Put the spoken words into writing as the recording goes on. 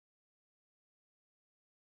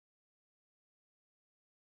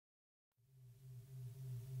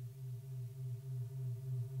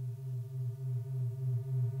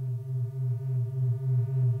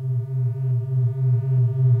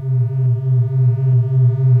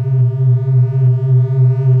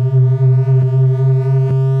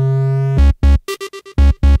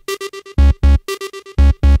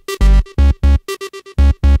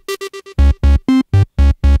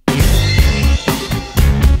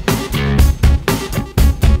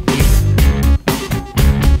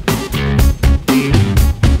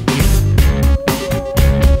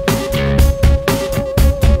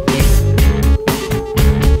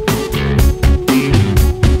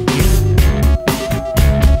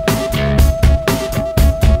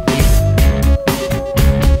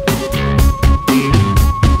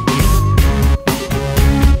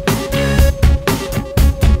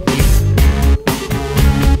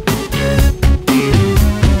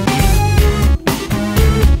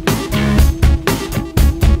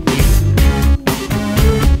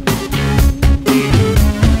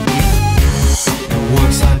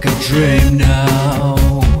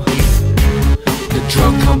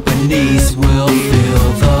soft knees will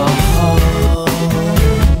fill the holes.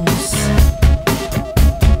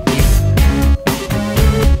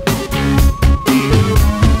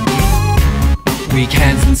 Weak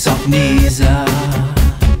hands and soft knees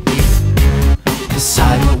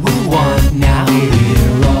decide what we want now.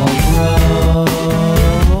 We're all grown.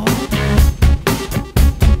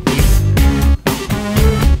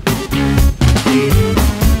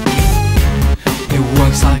 It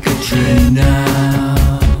works like a dream now.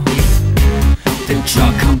 The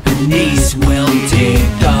drug companies will dig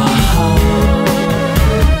the holes.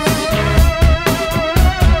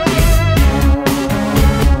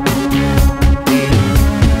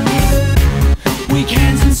 Weak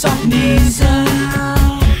hands and soft knees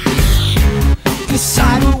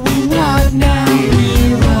decide what we want now.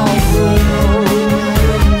 We're all grown.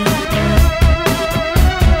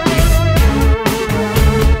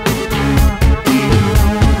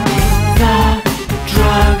 The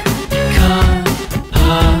drug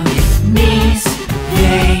companies,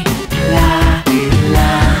 they lie,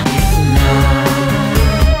 lie, lie.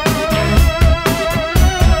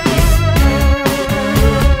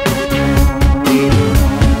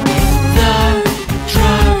 The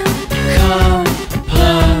drug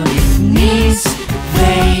companies,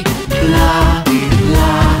 they blah,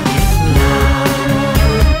 blah, blah.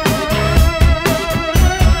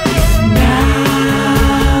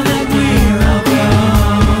 Now that we're all grown.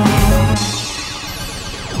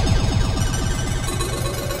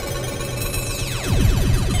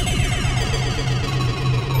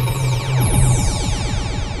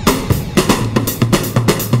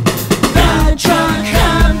 The drug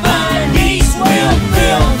companies will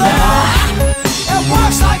fill the. It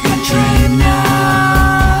works like a dream now.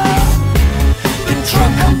 The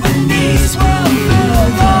drug companies will fill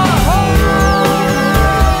the holes.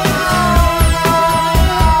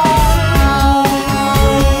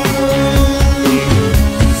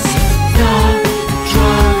 The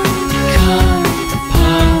drug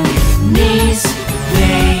companies, they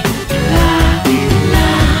lie, lie,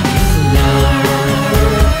 lie.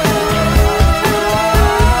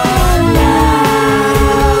 Now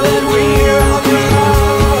that we're all grown.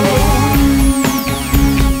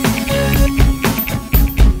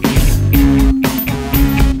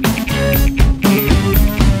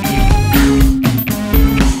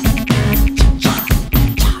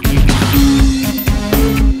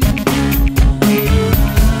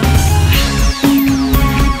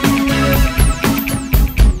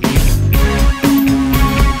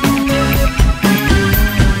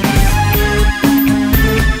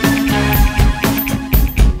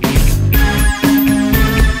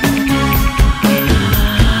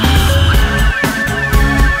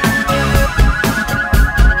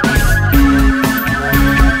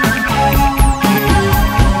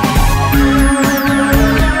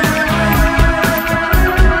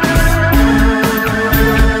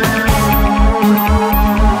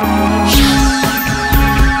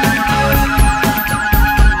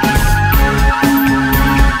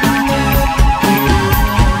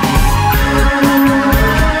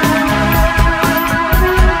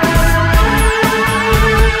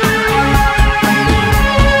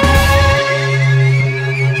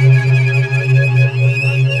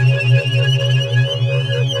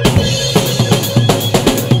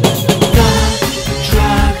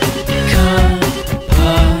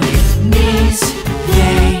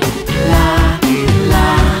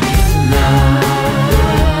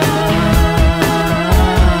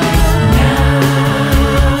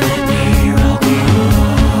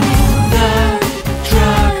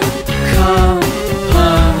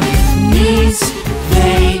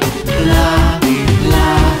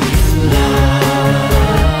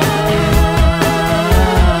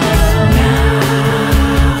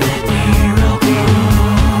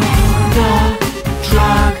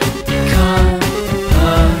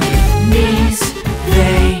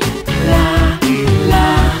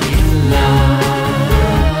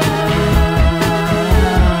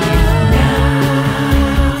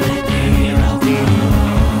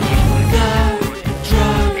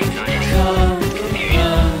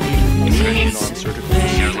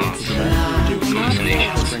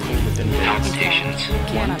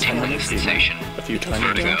 sensation, a few tiny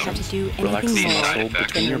vertigo, relaxing these the side muscle effects,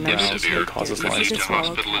 between your if brows severe, that causes lead lines to to swell.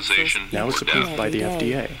 hospitalization Now it's or approved death. by the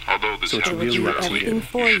FDA, Although this so it's happens really up to rarely, you. you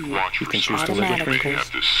should watch You for can choose signs to live with that may wrinkles,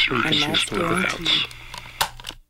 have this or you can serious choose to live without them.